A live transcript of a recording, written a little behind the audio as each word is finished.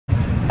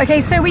Okay,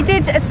 so we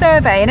did a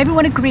survey and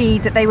everyone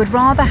agreed that they would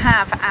rather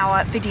have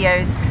our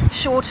videos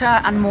shorter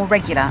and more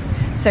regular.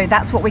 So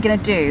that's what we're going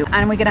to do,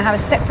 and we're going to have a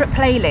separate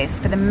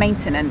playlist for the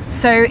maintenance.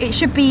 So it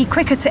should be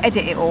quicker to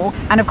edit it all,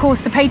 and of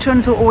course the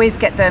patrons will always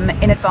get them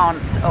in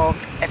advance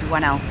of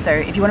everyone else. So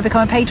if you want to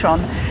become a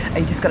patron,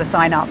 you just got to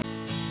sign up.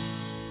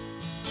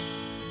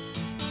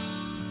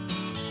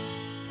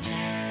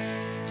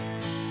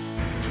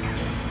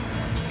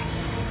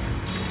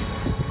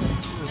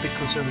 I'm a bit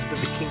concerned with a bit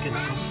of a kink in the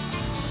car.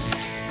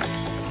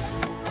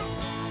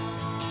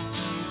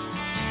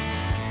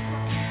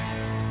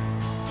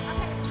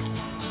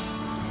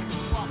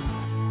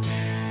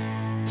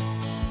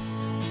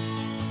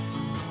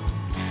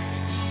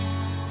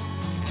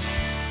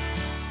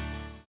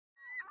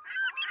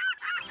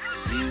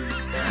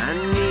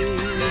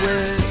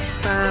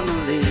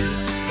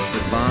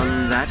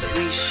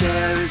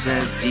 Shares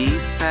as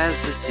deep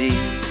as the sea.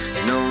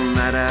 No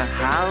matter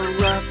how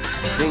rough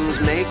things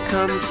may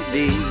come to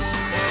be,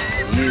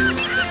 you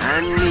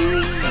and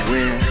me,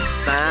 we're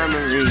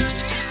family.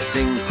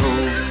 Sing ho,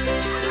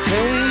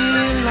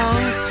 hey,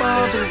 long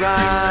for the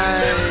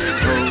ride.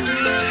 Ho,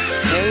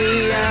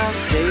 hey, I'll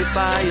stay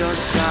by your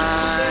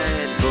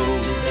side. Ho,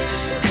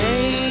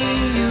 hey,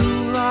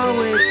 you'll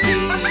always be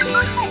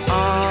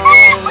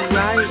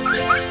alright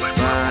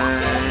by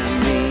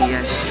me.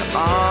 Yes,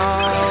 you're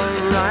alright.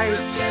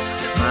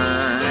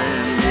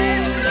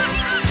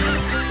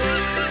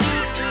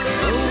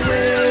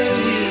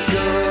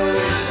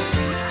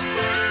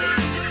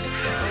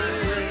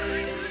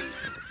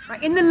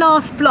 In the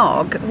last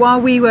vlog,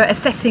 while we were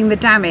assessing the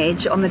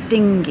damage on the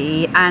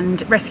dinghy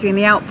and rescuing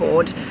the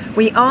outboard,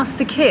 we asked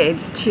the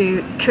kids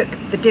to cook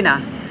the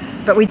dinner.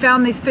 But we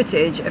found this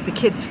footage of the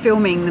kids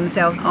filming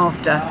themselves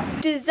after.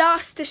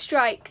 Disaster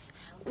strikes.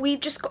 We've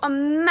just got a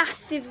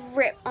massive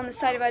rip on the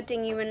side of our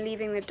dinghy when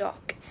leaving the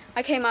dock.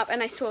 I came up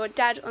and I saw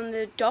Dad on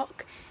the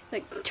dock,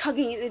 like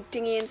tugging at the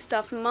dinghy and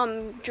stuff,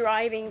 Mum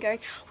driving, going,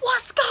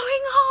 "What's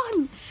going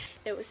on?"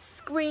 There was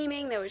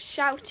screaming, there was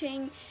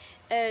shouting.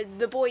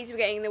 The boys were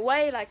getting in the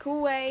way, like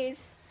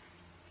always.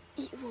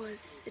 It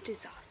was a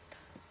disaster.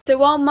 So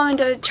while Mum and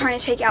Dad are trying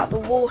to take out the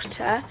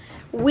water,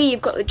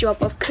 we've got the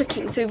job of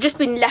cooking. So we've just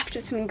been left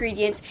with some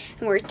ingredients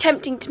and we're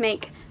attempting to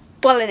make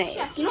bolognese.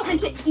 Yes, you're not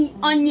meant to eat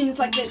onions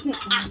like there's an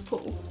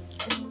apple.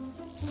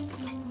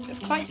 It's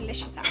quite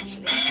delicious,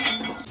 actually.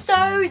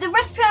 So the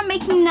recipe I'm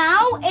making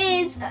now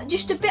is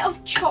just a bit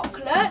of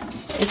chocolate.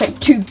 It's like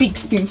 2 big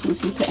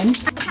spoonfuls we put in.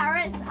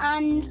 Carrots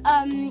and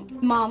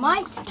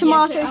Marmite,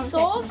 tomato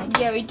sauce.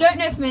 Yeah, we don't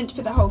know if we're meant to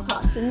put the whole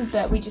carton,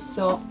 but we just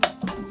thought,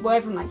 well,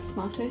 everyone likes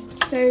tomatoes.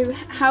 So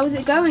how's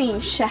it going,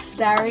 Chef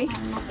Darry?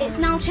 It's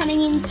now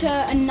turning into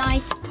a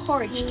nice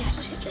porridge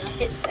texture.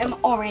 It's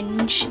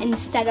orange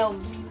instead of...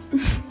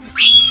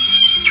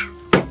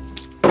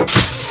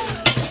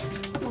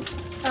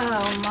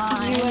 Oh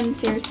my. You wouldn't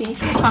seriously.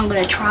 I'm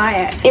gonna try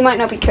it. It might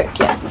not be cooked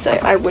yet, so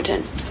I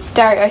wouldn't.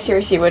 Darry, I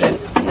seriously wouldn't.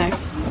 No.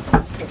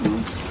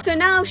 So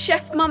now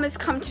Chef Mum has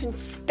come to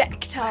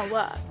inspect our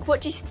work.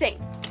 What do you think?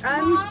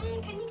 Mum,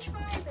 can you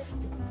try it?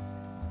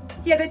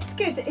 Yeah, that's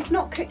good. It's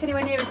not cooked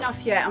anywhere near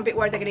enough yet. I'm a bit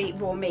worried they're going to eat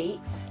raw meat.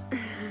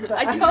 But,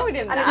 I told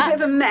him and it's a bit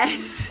of a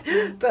mess.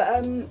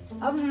 But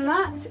other than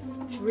that,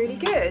 it's really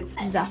good.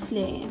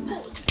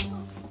 Zaflame.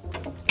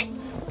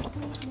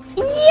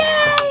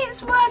 Yay,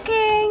 it's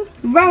working!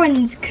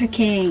 Rowan's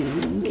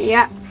cooking.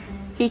 Yeah,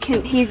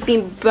 he's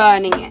been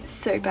burning it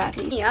so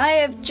badly. Yeah, I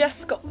have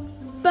just got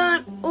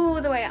burnt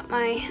all the way up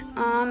my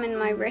arm and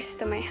my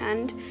wrist and my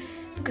hand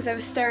because I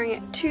was stirring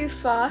it too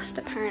fast,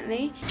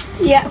 apparently.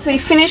 Yeah, so we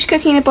finished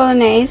cooking the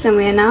bolognese and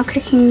we are now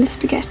cooking the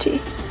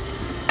spaghetti.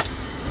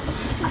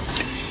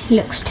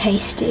 Looks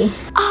tasty.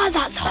 Ah,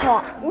 that's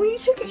hot. Well, you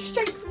took it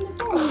straight from the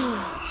bowl.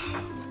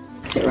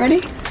 Is it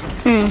ready?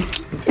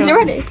 Is it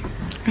ready?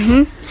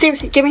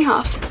 Seriously, give me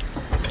half.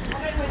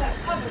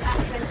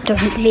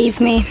 Doesn't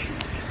believe me.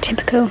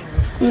 Typical.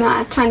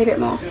 Nah, a tiny bit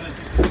more.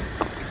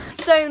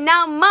 So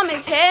now Mum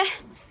is here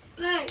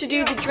to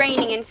do the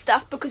draining and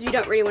stuff because we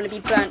don't really want to be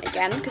burnt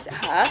again because it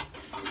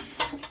hurts.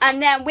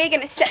 And then we're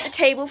going to set the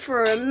table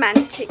for a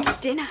romantic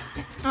dinner.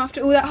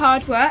 After all that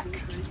hard work,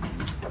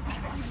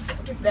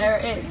 there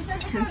it is.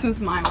 This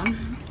was my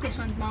one. This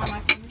one's mine.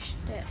 I finished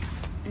it.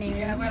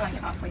 Yeah, we're like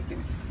halfway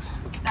through.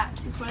 That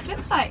is what it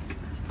looks like.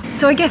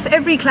 So I guess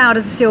every cloud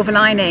has a silver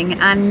lining,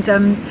 and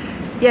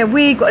yeah,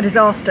 we got a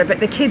disaster,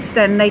 but the kids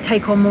then, they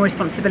take on more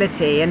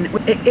responsibility, and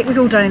it was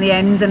all done in the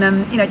end,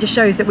 and you know, it just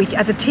shows that we,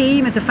 as a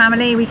team, as a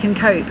family, we can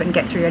cope and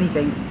get through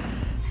anything.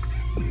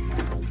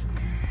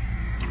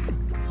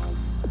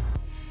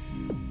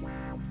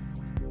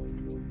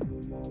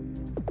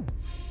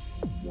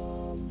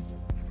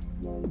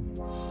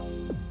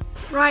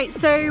 Right,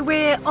 so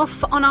we're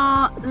off on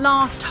our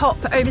last hop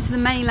over to the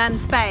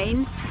mainland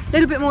Spain. A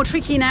little bit more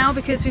tricky now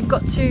because we've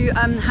got to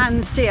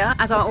hand steer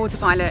as our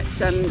autopilot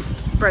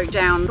broke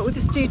down. But we'll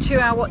just do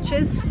 2-hour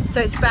watches.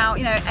 So it's about,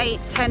 you know,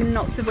 8-10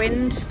 knots of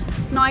wind.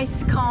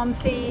 Nice calm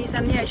seas,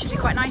 and yeah, it should be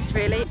quite nice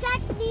really.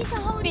 Dad needs to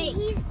hold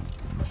these.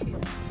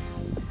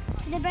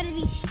 So they better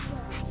be strong.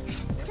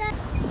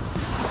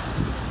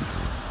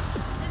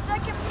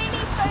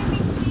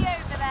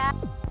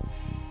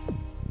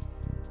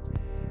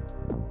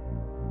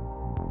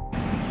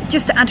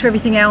 just to add to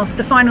everything else,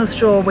 the final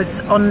straw was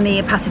on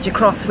the passage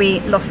across. We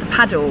lost the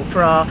paddle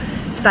for our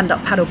stand-up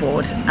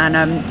paddleboard,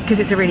 and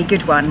because it's a really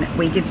good one,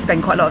 we did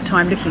spend quite a lot of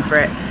time looking for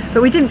it,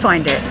 but we didn't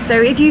find it.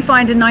 So if you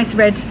find a nice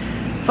red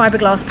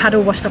fiberglass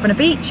paddle washed up on a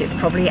beach, it's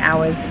probably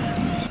ours.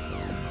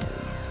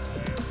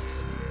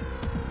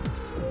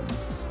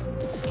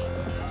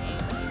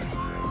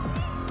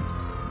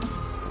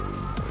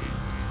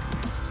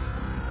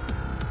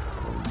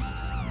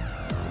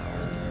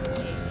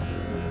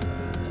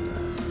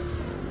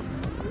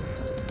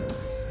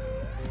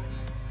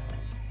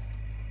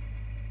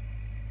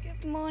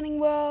 Good morning,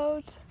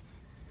 world.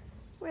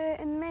 We're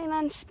in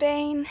mainland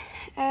Spain,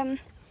 and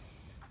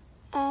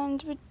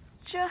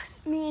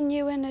me and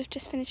Ewan have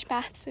just finished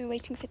baths. We're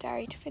waiting for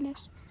Dari to finish.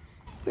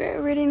 We're at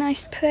a really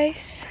nice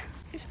place.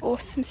 It's an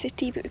awesome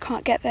city, but we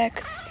can't get there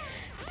because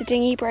of the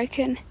dinghy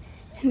broken,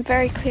 and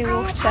very clear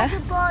water.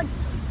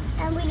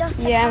 And we lost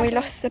the Yeah, and we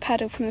lost the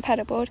paddle from the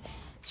paddleboard.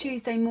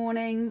 Tuesday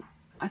morning,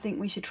 I think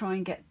we should try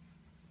and get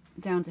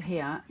down to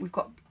here. We've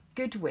got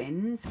good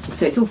winds.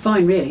 So it's all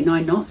fine really,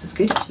 9 knots, that's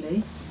good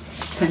actually.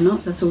 10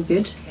 knots, that's all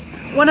good.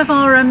 One of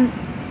our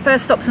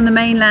first stops on the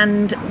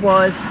mainland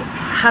was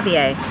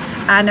Javier,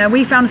 and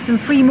we found some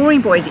free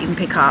mooring buoys that you can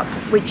pick up,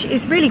 which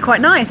is really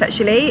quite nice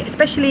actually,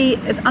 especially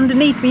as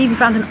underneath we even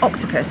found an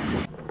octopus.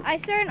 I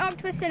saw an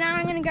octopus, so now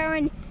I'm going to go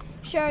and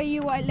show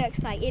you what it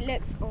looks like. It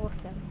looks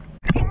awesome.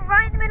 It's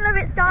right in the middle of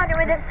its garden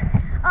with its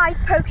eyes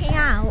poking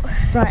out.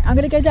 Right, I'm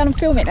going to go down and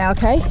film it now,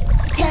 okay?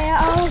 Okay,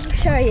 I'll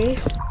show you.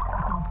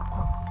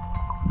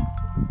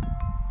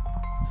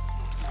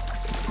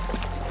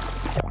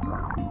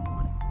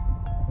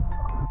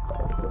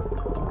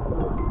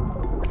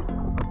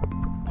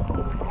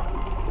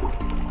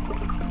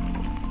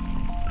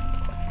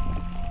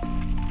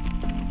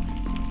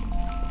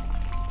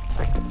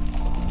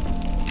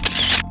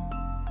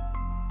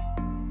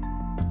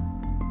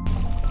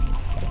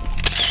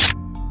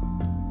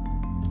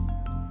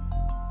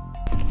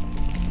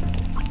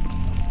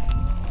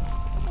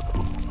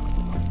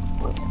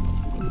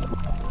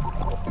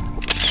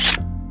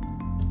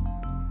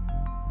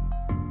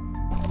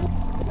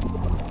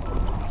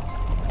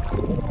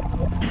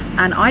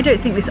 And I don't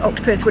think this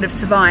octopus would have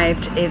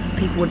survived if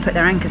people would put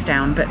their anchors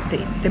down, but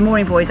the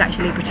mooring buoys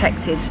actually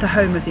protected the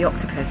home of the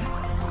octopus.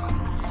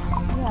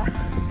 Yeah,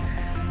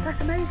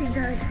 that's amazing,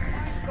 though.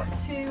 We've got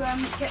to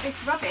get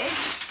this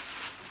rubbish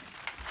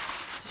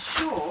to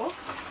shore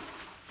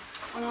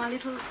on our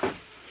little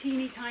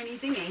teeny tiny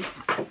dinghy.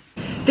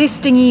 This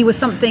dinghy was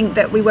something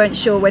that we weren't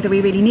sure whether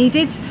we really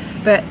needed,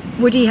 but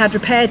Woody had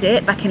repaired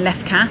it back in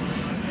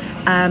Lefkas,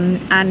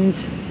 and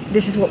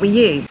this is what we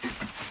used.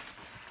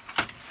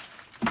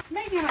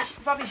 How much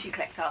rubbish you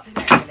collect up, isn't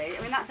it really?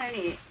 I mean, that's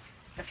only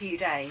a few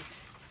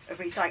days of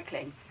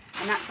recycling,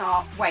 and that's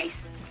our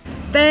waste.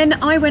 Then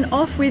I went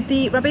off with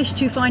the rubbish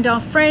to find our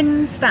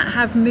friends that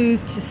have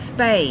moved to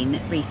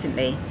Spain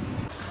recently.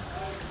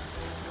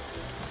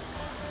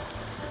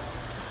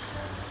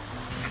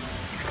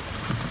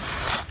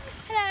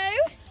 Hello.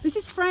 This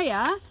is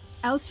Freya,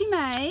 Elsie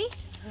May.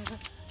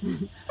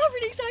 I'm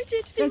really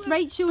excited to see There's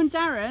Rachel and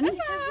Darren.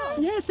 Hello.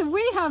 Yeah, so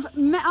we have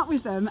met up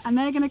with them and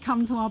they're going to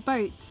come to our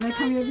boat. They're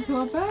coming over to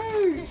our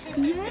boat.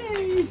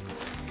 Yay!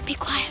 Be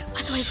quiet,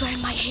 otherwise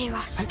Rome might hear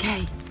us.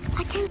 Okay.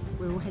 Okay.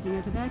 We're all heading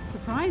over there to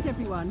surprise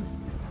everyone.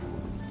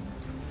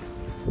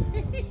 Oh,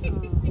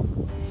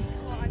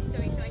 I'm so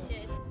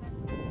excited.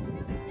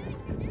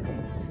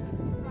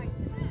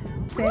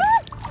 Sit.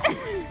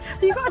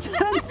 You've got to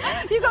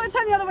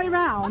turn the other way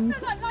round.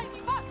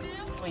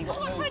 Well, you got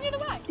to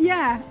move.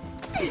 Yeah.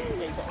 Yeah,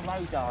 you got to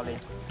mow, darling.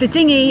 The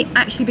dinghy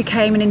actually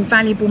became an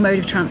invaluable mode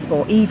of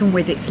transport, even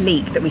with its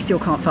leak that we still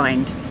can't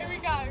find. Here we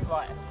go.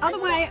 Right. Other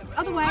way,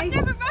 other way. I've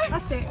never rowed.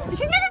 That's it.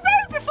 She's never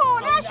rowed before,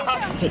 now she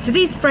does. Okay, so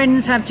these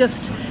friends have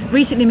just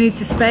recently moved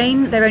to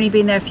Spain. They've only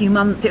been there a few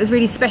months. It was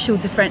really special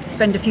to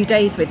spend a few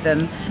days with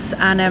them.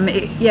 And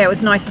it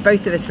was nice for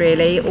both of us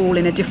really, all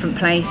in a different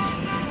place,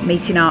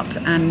 meeting up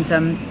and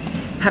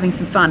having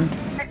some fun.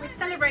 We're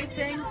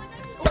celebrating.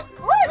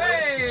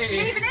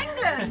 Hey! Even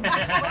England!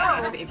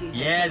 Wow.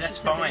 Yeah, that's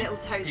Just like fine. a little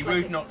toast, Be like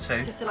rude a- not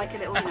to. Just like a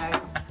little, you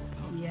know.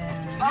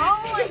 Yeah.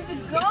 Oh, I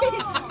forgot. Oh,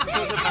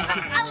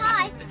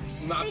 hi.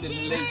 Did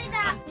you know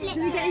that? So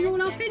we're getting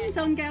all our fins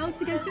on, girls,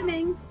 to go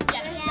swimming.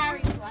 Yes.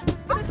 Gary's one.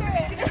 I'll do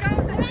it. Me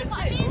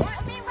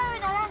and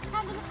Rowan are allowed to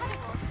stand on the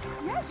paddleboard.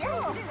 Yeah,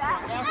 sure. Let's do that.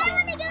 Yeah, I sure.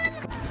 want to go in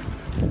the...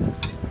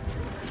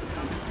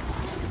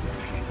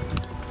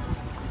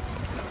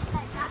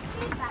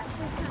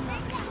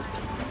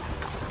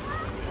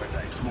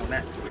 Small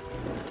net.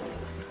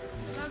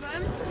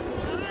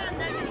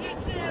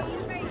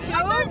 I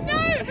don't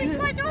know. Who's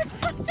my dog?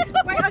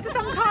 Wait, I'll just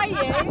untie you.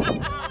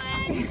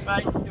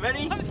 Right, you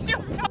ready? I'm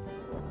still tired.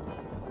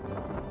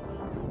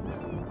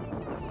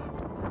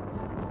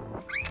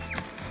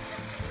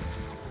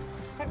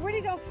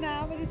 Woody's off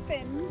now with his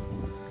fins.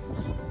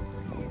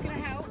 He's going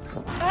to help.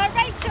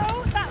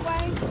 Rachel, that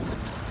way.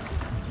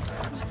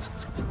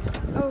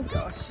 Oh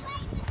gosh.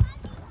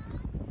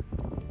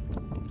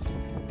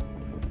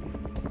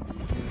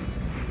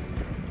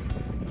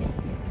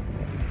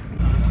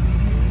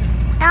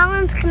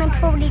 gonna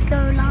probably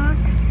go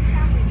last.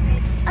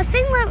 I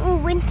think when we're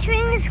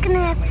wintering, it's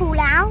gonna fall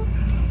out,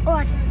 or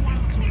I can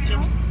yank it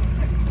out.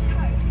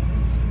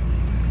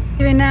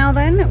 Here now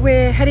then,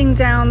 we're heading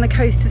down the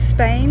coast of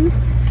Spain,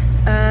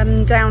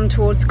 down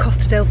towards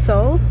Costa del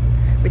Sol,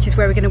 which is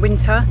where we're going to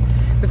winter.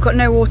 We've got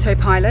no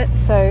autopilot,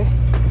 so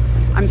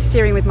I'm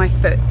steering with my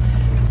foot.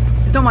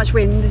 There's not much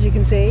wind, as you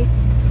can see.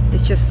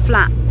 It's just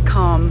flat,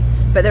 calm,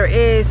 but there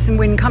is some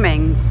wind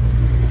coming.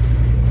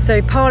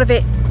 So part of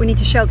it we need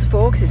to shelter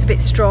for because it's a bit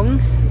strong,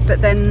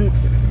 but then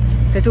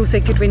there's also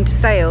good wind to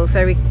sail,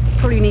 so we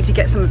probably need to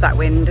get some of that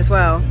wind as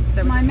well.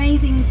 So my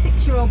amazing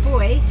 6-year-old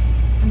boy,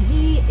 and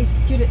he is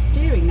good at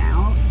steering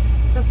now.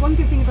 That's one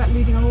good thing about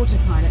losing our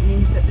autopilot,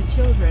 means that the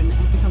children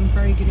have become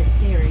very good at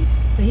steering.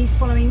 So he's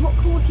following, what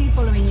course are you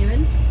following,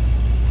 Ewan?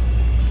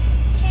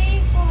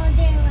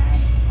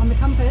 240. On the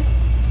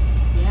compass?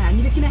 Yeah, and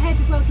you're looking ahead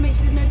as well to make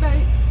sure there's no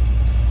boats?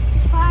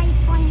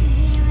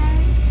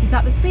 5.0. Is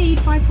that the speed,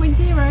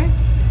 5.0?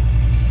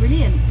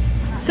 Brilliant.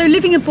 So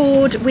living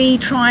aboard, we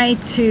try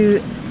to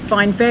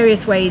find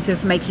various ways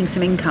of making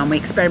some income. We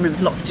experiment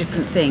with lots of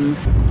different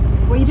things.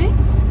 What are you doing?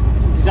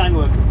 Design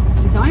work.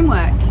 Design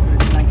work.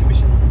 Design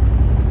commission.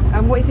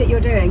 And what is it you're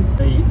doing?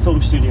 A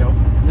film studio.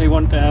 They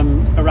want a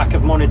rack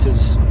of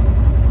monitors,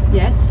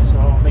 Yes. so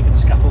I'm making a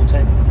scaffold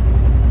table.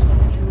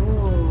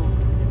 Cool.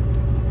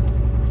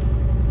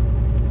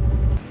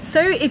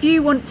 So if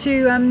you want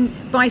to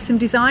buy some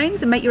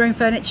designs and make your own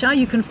furniture,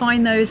 you can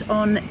find those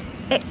on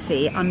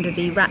Etsy under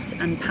the Rat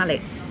and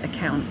Pallets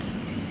account.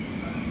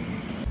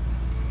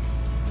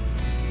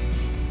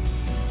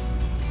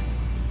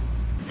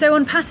 So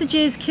on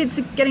passages, kids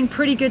are getting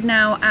pretty good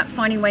now at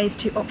finding ways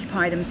to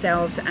occupy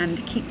themselves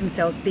and keep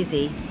themselves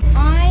busy.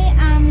 I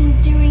am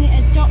doing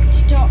a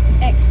dock-to-dock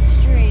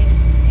extreme.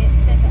 It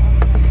says it on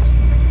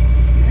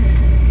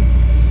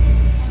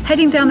there.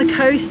 Heading down the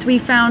coast, we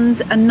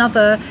found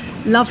another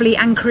lovely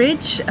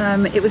anchorage.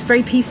 It was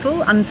very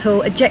peaceful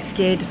until a jet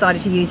skier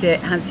decided to use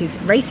it as his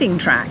racing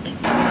track.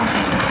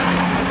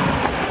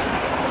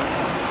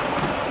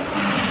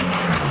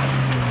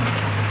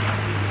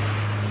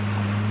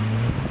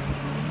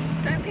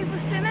 Don't people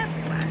swim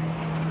everywhere?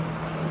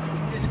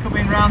 Just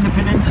coming round the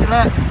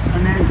peninsula,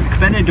 and there's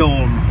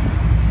Benidorm.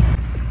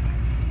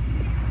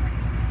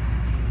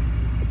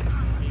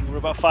 We're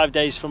about 5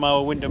 days from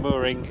our winter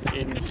mooring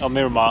in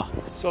Almerimar.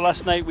 So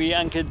last night we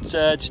anchored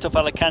just off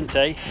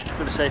Alicante. I'm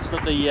going to say it's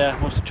not the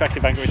most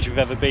attractive anchorage we've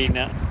ever been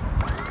at.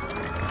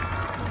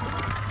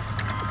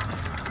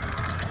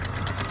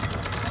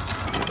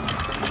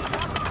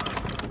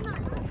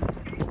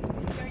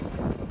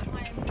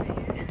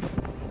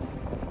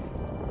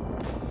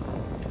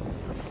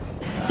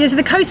 Yeah, so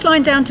the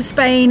coastline down to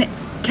Spain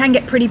can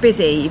get pretty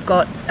busy. You've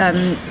got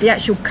the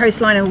actual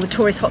coastline and all the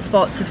tourist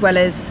hotspots, as well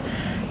as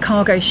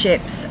cargo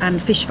ships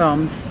and fish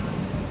farms.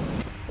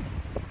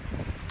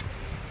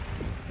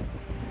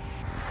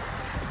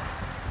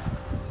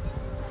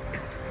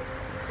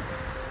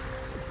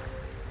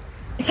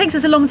 It takes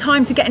us a long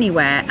time to get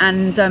anywhere,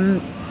 and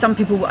some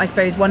people, I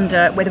suppose,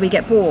 wonder whether we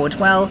get bored.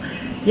 Well,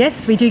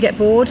 yes, we do get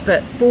bored,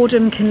 but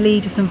boredom can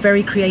lead to some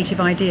very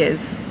creative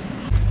ideas.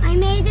 I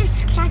made a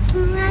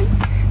catamaran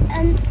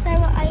so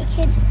I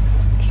could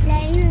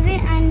play with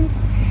it and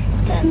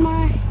put a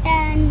mast there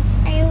and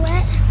sail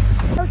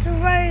it. There's a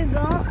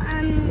robot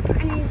and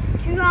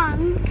he's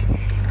drunk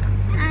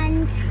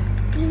and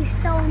he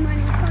stole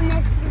money from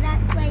this because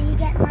that's where you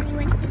get money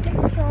when you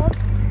get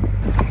jobs.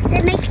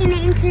 They're making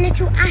it into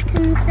little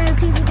atoms so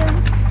people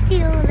don't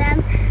steal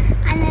them,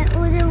 and then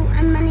all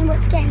the money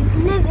what's getting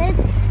delivered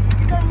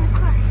is going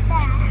across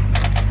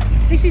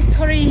there. This is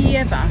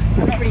Torrevieja.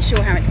 I'm not really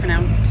sure how it's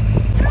pronounced.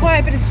 It's quite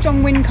a bit of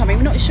strong wind coming.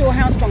 We're not sure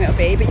how strong it'll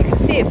be, but you can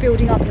see it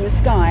building up in the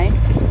sky.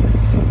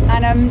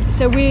 And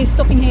so we're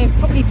stopping here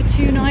probably for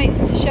 2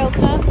 nights to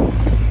shelter,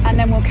 and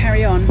then we'll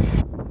carry on.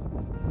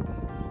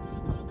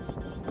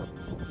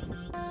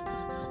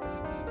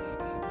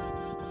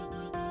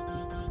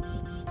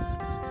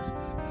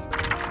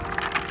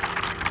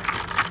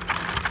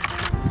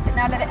 So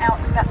now let it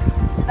out, so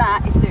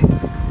that is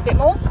loose. A bit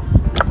more.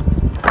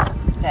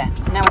 There,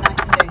 so now we're nice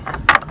and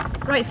loose.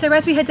 Right, so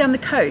as we head down the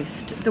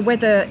coast, the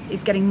weather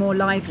is getting more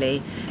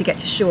lively. To get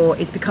to shore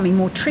is becoming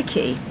more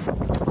tricky.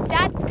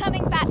 Dad's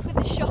coming back with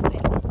the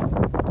shopping.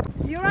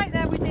 You alright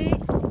there, Woody?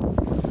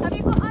 Have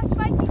you got our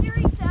spicy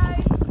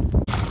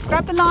Doritos?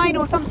 Grab the line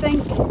or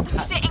something. I'm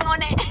sitting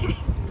on it.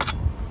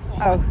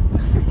 Oh.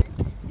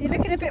 You're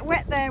looking a bit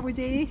wet there,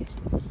 Woody.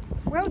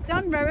 Well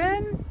done,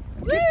 Rowan.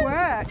 Good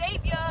work.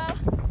 Saviour.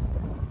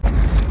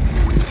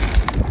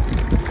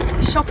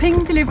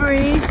 Shopping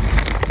delivery.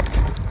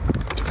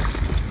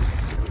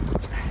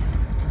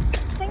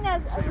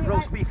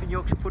 Roast beef and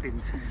Yorkshire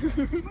puddings.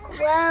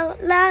 Well,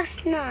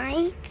 last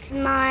night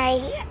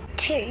my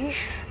tooth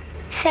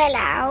fell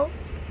out,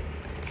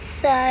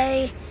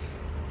 so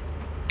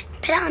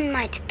put it on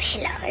my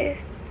pillow,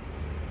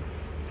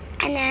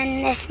 and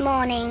then this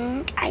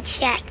morning I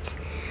checked,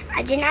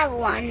 I didn't have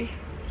one,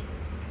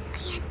 I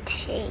had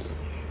 2.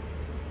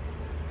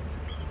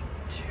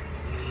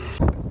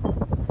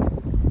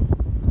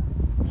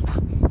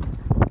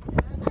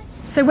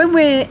 So when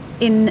we're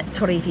in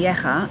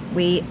Torrevieja,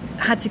 we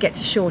had to get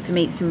to shore to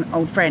meet some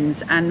old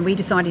friends, and we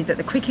decided that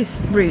the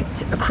quickest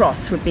route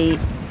across would be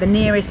the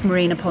nearest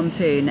marina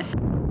pontoon.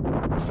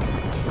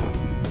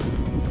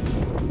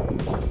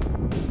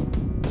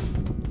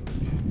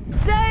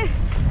 So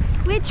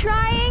we're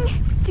trying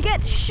to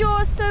get to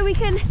shore so we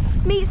can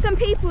meet some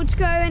people to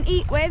go and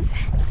eat with,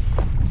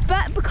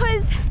 but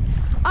because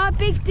our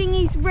big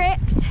dinghy's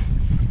ripped,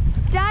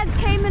 Dad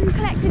came and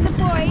collected the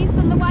boys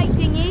on the white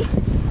dinghy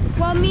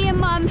while me and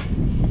Mum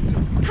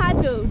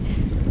paddled.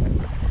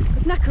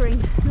 It's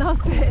knackering,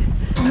 last bit.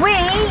 We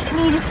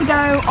needed to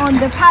go on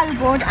the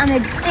paddleboard and a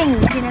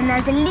dinghy, and then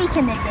there's a leak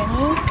in the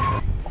dinghy.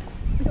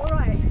 Is it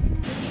alright?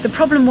 The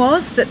problem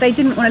was that they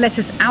didn't want to let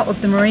us out of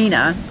the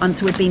marina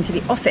until we'd been to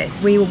the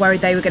office. We were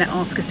worried they were going to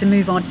ask us to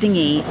move our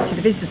dinghy to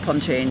the visitors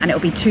pontoon, and it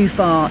would be too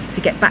far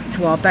to get back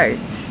to our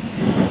boat.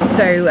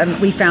 So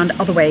we found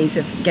other ways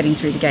of getting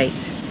through the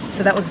gate.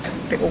 So that was a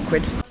bit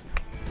awkward.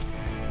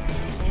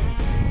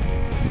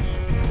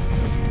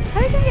 How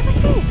are we going to get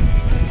back in?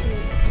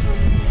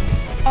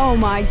 Oh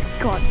my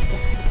God,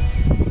 Dad.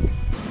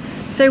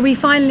 So we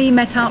finally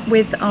met up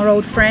with our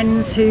old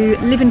friends who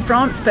live in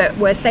France but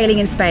were sailing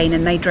in Spain,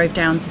 and they drove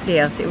down to see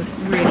us. It was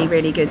really,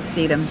 really good to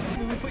see them.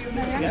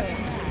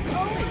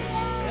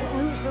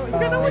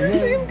 The adults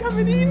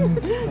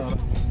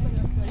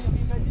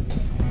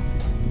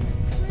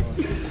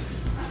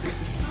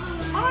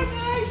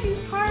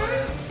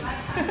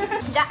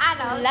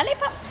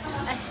Lollipops.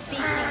 are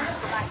speaking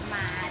like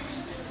mad.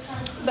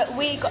 But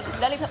we got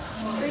lollipops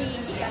free.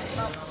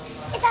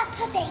 Is that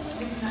pudding?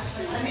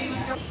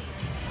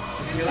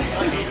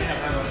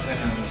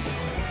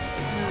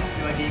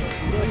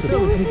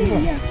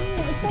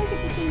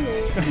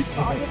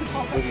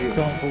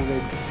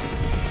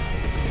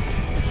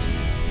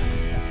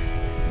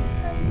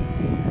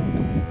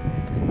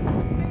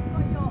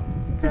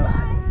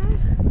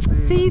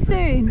 See you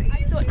soon.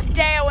 I thought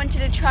today I wanted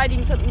to try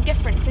doing something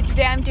different, so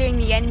today I'm doing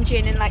the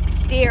engine and like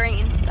steering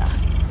and stuff.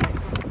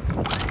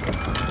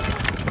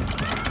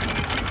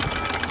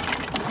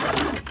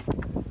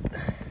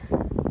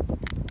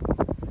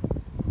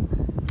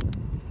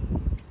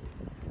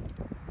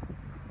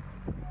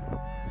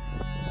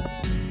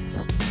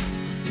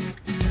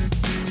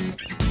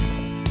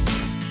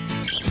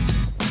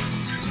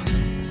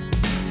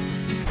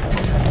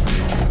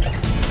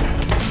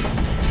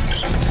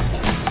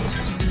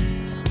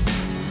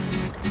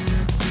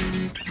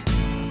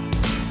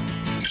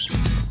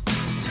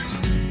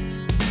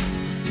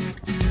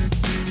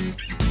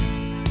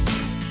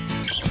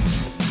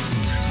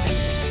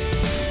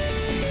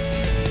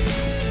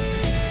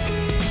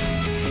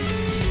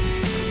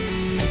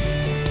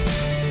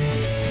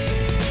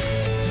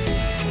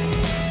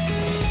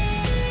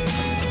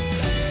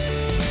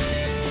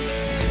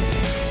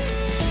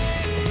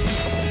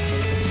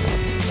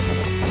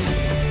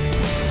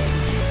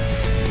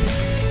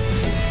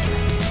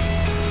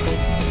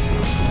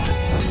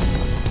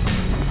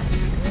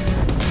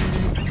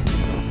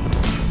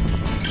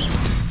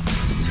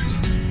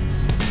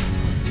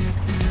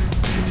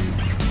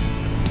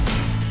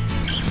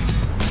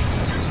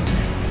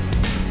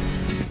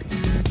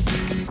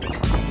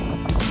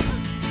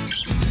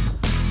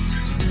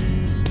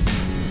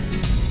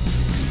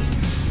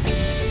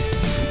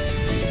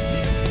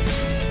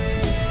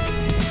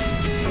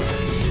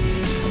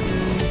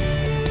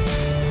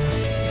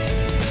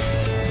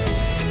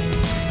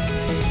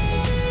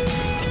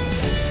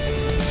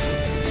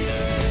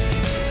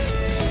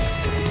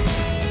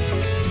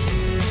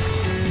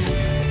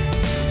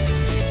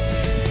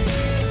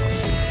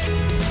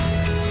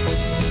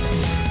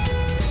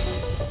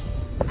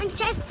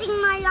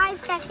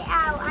 Check it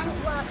out, and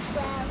it works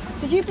well.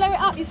 Did you blow it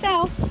up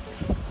yourself?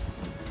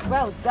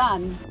 Well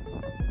done.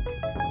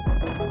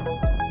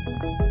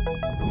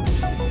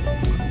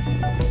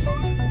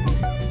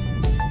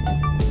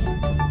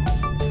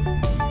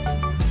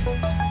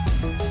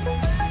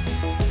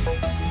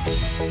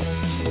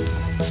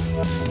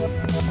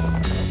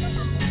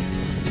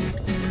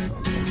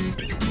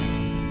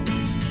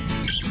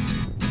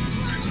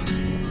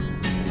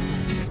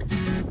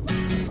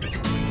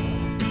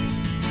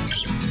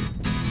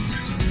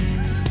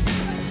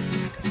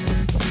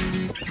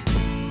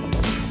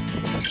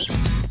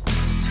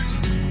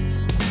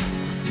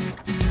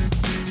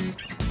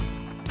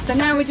 So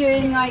now we're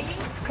doing like,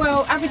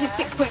 well, average of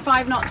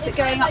 6.5 knots, but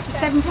going up to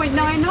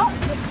 7.9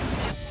 knots.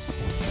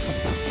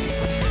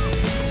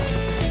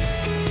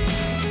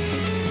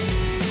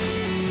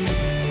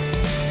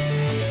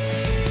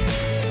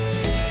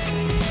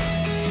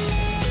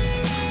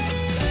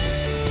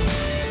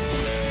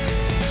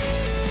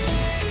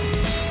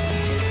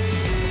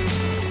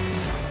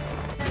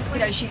 You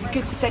know, she's a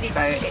good steady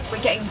boat.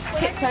 We're getting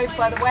tipped over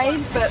by the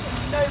waves, but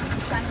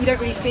you don't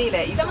really feel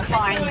it. You feel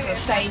fine, you feel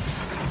safe.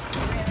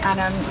 And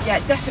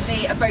yeah,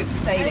 definitely a boat for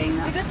sailing.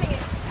 The good thing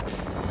is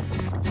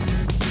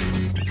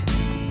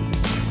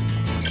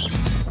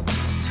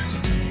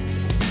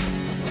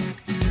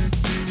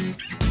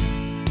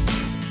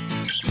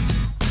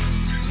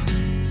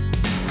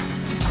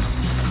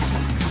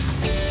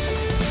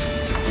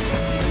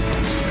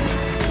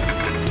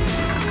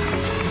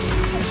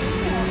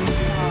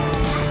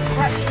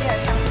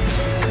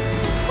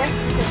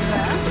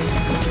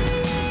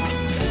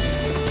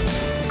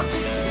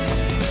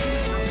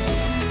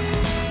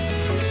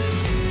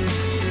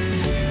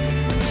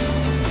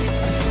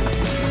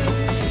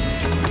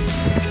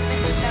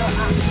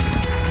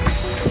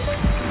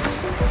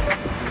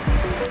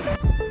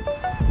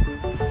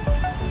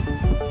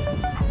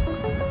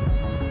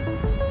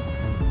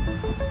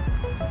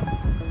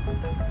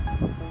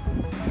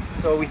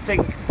so we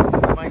think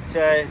we might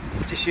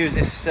just use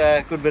this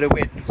good bit of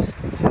wind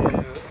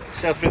to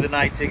sail through the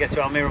night to get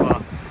to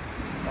Almerimar.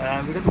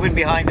 We've got the wind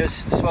behind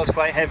us, the swell's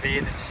quite heavy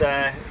and it's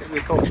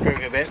we're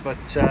corkscrewing a bit, but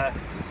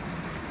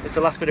it's the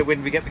last bit of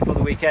wind we get before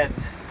the weekend.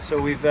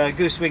 So we've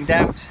goose winged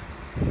out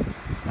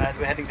and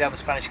we're heading down the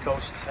Spanish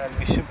coast, and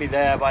we should be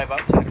there by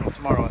about 10 o'clock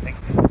tomorrow, I think.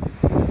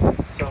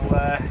 So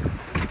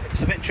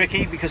it's a bit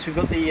tricky because we've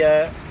got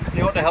the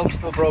auto helm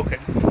still broken,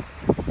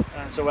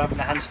 and so we're having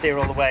to hand steer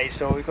all the way.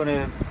 So we're going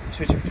to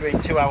switch between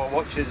 2-hour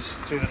watches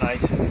through the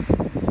night,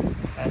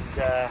 and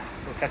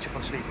we'll catch up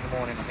on sleep in the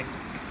morning, I think.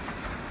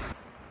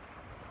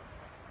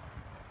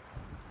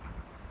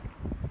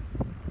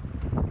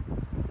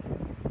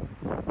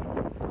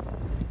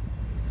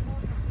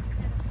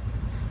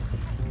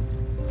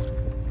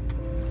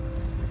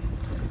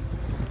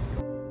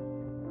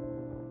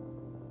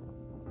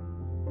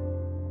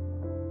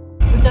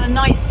 Done a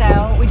night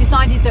sail. We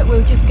decided that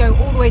we'll just go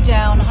all the way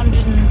down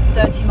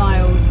 130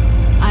 miles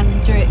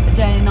and do it a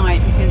day and a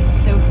night because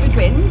there was good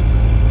winds.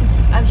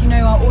 As you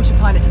know, our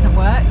autopilot doesn't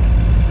work,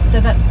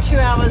 so that's 2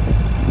 hours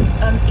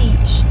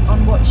each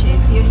on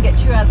watches. You only get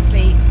 2 hours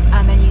sleep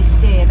and then you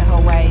steer the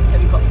whole way, so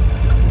we've got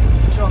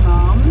strong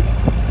arms,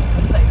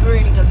 so it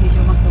really does use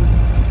your muscles.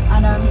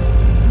 And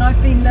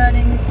I've been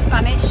learning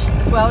Spanish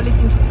as well,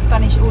 listening to the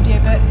Spanish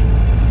audiobook.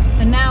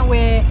 So now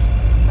we're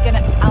going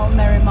to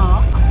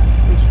Almerimar,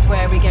 which is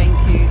where we're going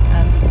to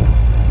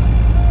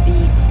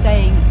be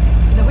staying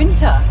for the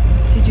winter,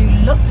 to do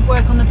lots of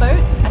work on the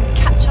boat and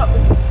catch up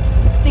with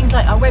things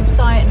like our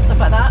website and stuff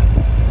like that.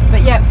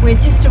 But yeah, we're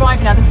just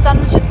arriving now. The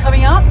sun's just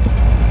coming up.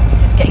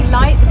 It's just getting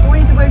light. The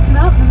boys are woken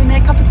up, having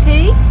their cup of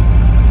tea.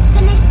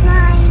 Finished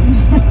mine.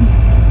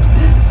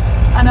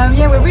 And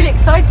yeah, we're really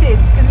excited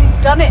because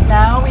we've done it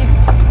now. We've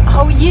a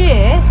whole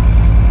year,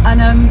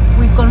 and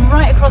we've gone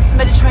right across the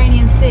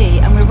Mediterranean Sea,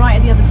 and we're right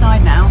at the other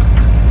side now.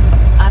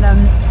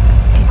 And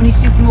we need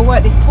to do some more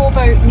work. This poor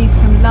boat needs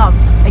some love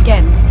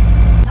again.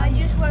 I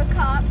just woke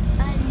up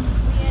and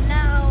we are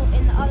now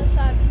in the other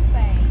side of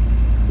Spain.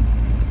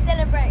 To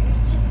celebrate,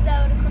 we've just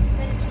sailed across the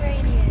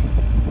Mediterranean.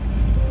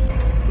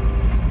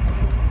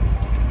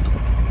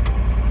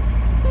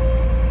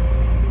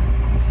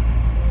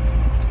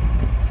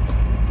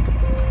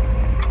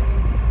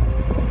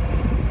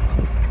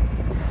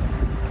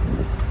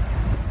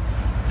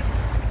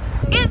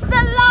 It's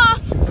the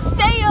last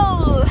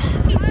sail!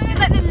 It's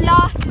like the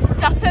last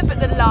supper, but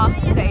the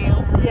last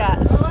sail. Yeah.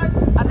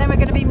 And then we're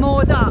going to be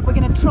moored up. We're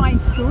going to try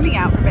schooling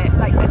out for a bit,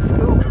 like a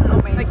school,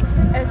 aren't we? Like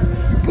a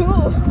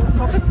school.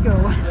 Proper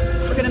school.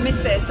 We're going to miss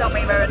this, aren't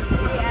we, Rowan?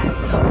 Yeah.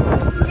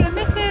 We're going to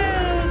miss it.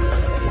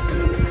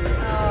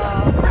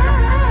 Oh.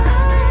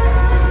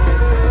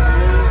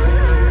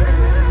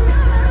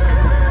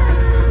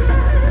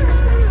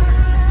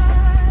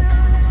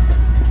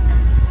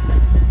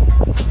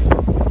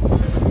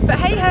 But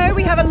hey ho,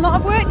 we have a lot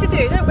of work to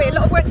do, don't we? A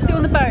lot of work to do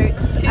on the boat.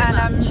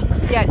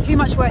 Yeah, too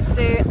much work to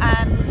do,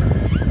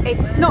 and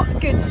it's not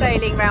good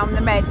sailing around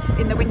the Med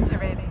in the winter,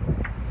 really.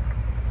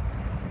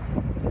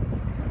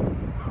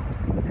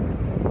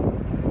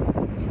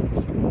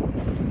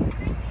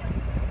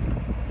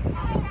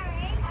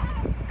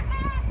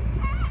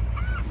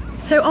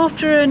 So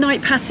after a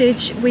night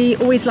passage, we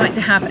always like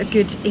to have a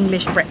good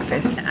English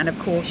breakfast, and of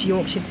course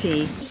Yorkshire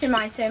tea. To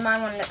mine, so my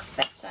one looks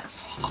better.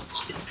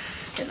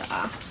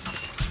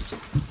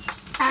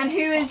 And who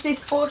is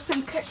this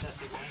awesome cook?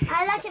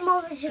 I like it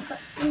more than chocolate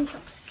cake.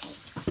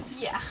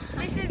 Yeah.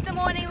 This is the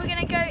morning we're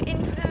going to go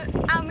into the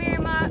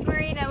Almerimar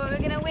Marina where we're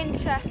going to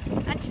winter.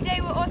 And today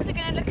we're also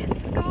going to look at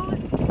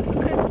schools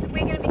because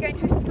we're going to be going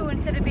to a school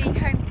instead of being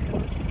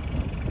homeschooled.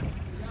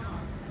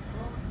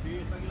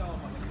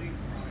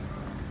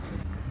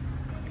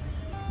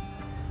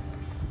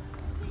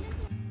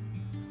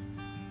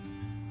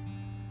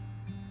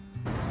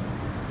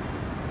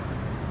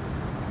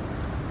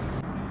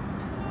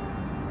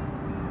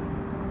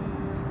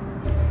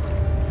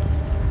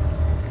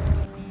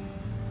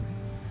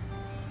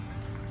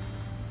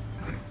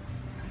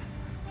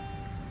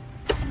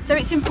 So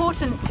it's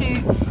important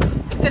to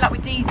fill up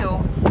with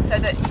diesel so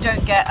that you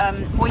don't get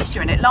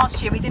moisture in it.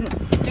 Last year we didn't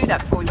do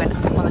that before we went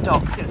on the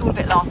dock because it was all a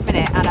bit last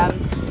minute,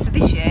 and for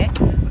this year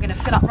we're going to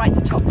fill up right to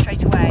the top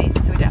straight away,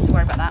 so we don't have to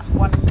worry about that.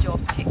 One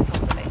job ticked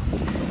off the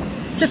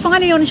list. So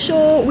finally on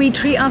shore we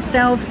treat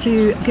ourselves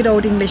to good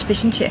old English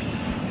fish and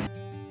chips.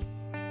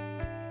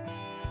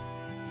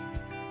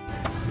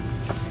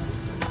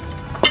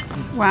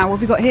 Wow, what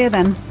have we got here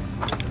then?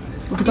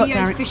 What have we got,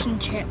 Derek? Fish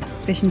and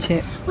chips. Fish and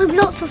chips. With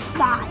lots of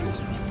flies.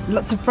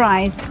 Lots of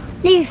fries.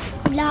 No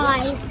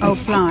flies. Oh,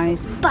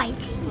 flies.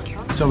 Biting.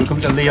 So we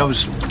come to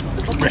Leo's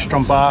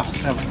restaurant bar,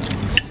 have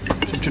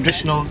some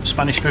traditional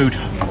Spanish food,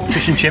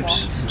 fish and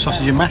chips,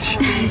 sausage and mash.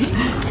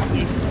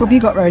 What have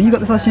you got, Rowan? You got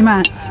the sausage and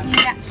mash?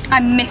 Yeah,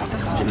 I miss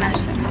sausage and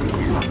mash.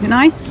 Is it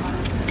nice?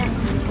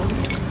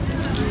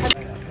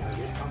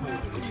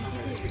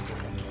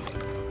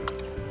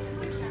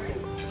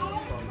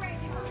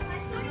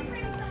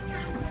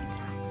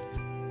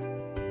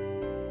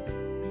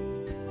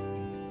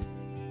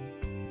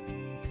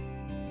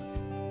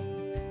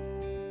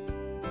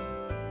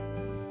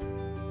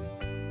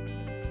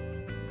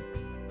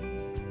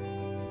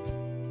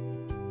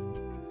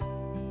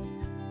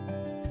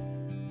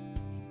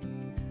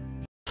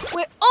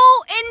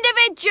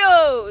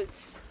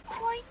 Jules.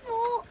 Why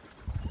not?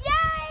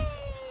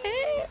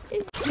 Yay!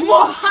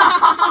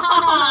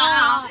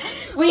 Wow!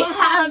 We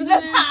have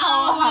the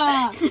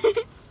power.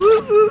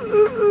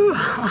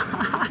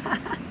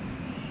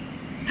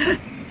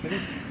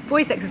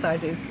 Voice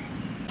exercises.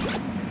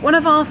 One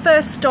of our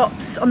first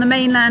stops on the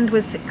mainland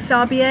was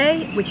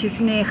Xavier, which is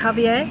near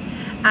Javier,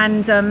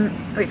 and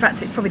in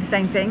fact it's probably the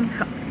same thing.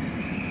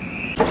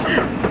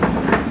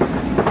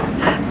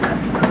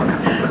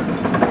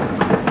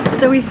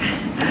 So we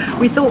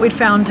thought we'd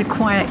found a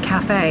quiet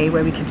cafe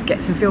where we could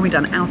get some filming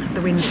done out of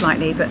the wind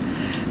slightly, but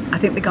I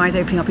think the guy's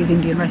opening up his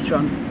Indian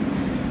restaurant.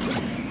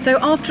 So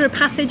after a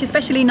passage,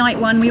 especially night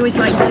one, we always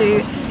like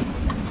to...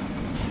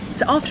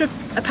 So after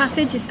a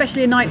passage,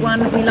 especially a night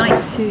one, we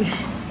like to...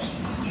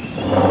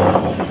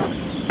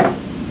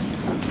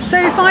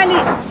 So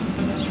finally...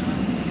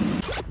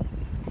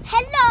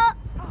 Hello!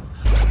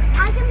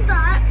 I can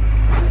burp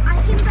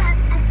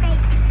a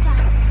fake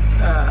burp.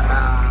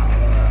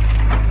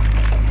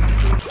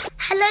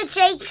 Hello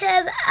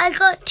Jacob, I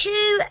got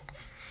 2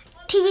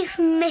 teeth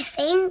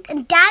missing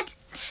and Dad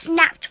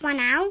snapped one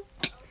out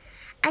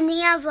and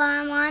the other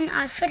one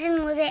I was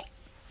fiddling with it.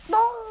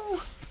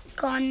 Oh,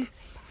 gone.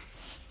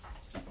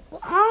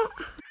 What?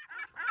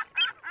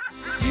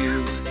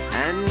 You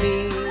and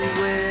me,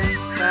 we're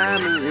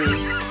family.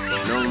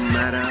 No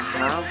matter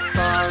how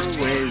far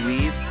away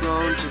we've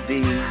grown to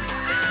be,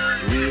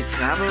 we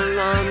travel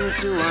on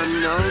to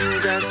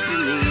unknown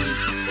destinies.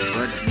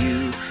 But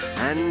you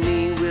and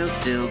me will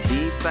still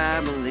be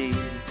family.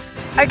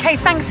 Okay,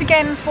 thanks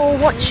again for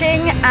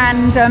watching,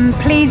 and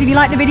please, if you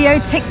like the video,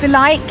 tick the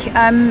like,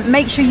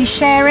 make sure you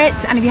share it,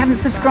 and if you haven't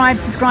subscribed,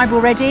 subscribe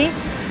already.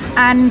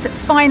 And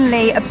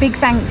finally, a big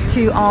thanks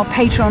to our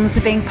patrons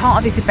for being part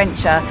of this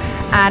adventure.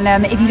 And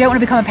if you don't want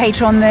to become a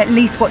patron, then at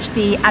least watch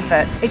the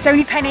adverts. It's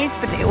only pennies,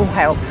 but it all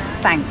helps.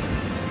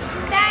 Thanks.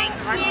 Thank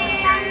you.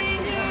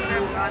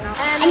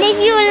 And if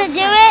you want to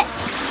do it,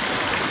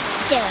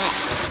 do it.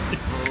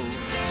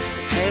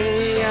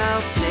 Hey, I'll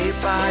stay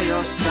by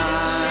your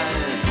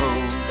side.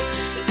 Oh,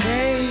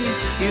 hey,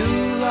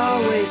 you'll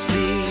always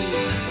be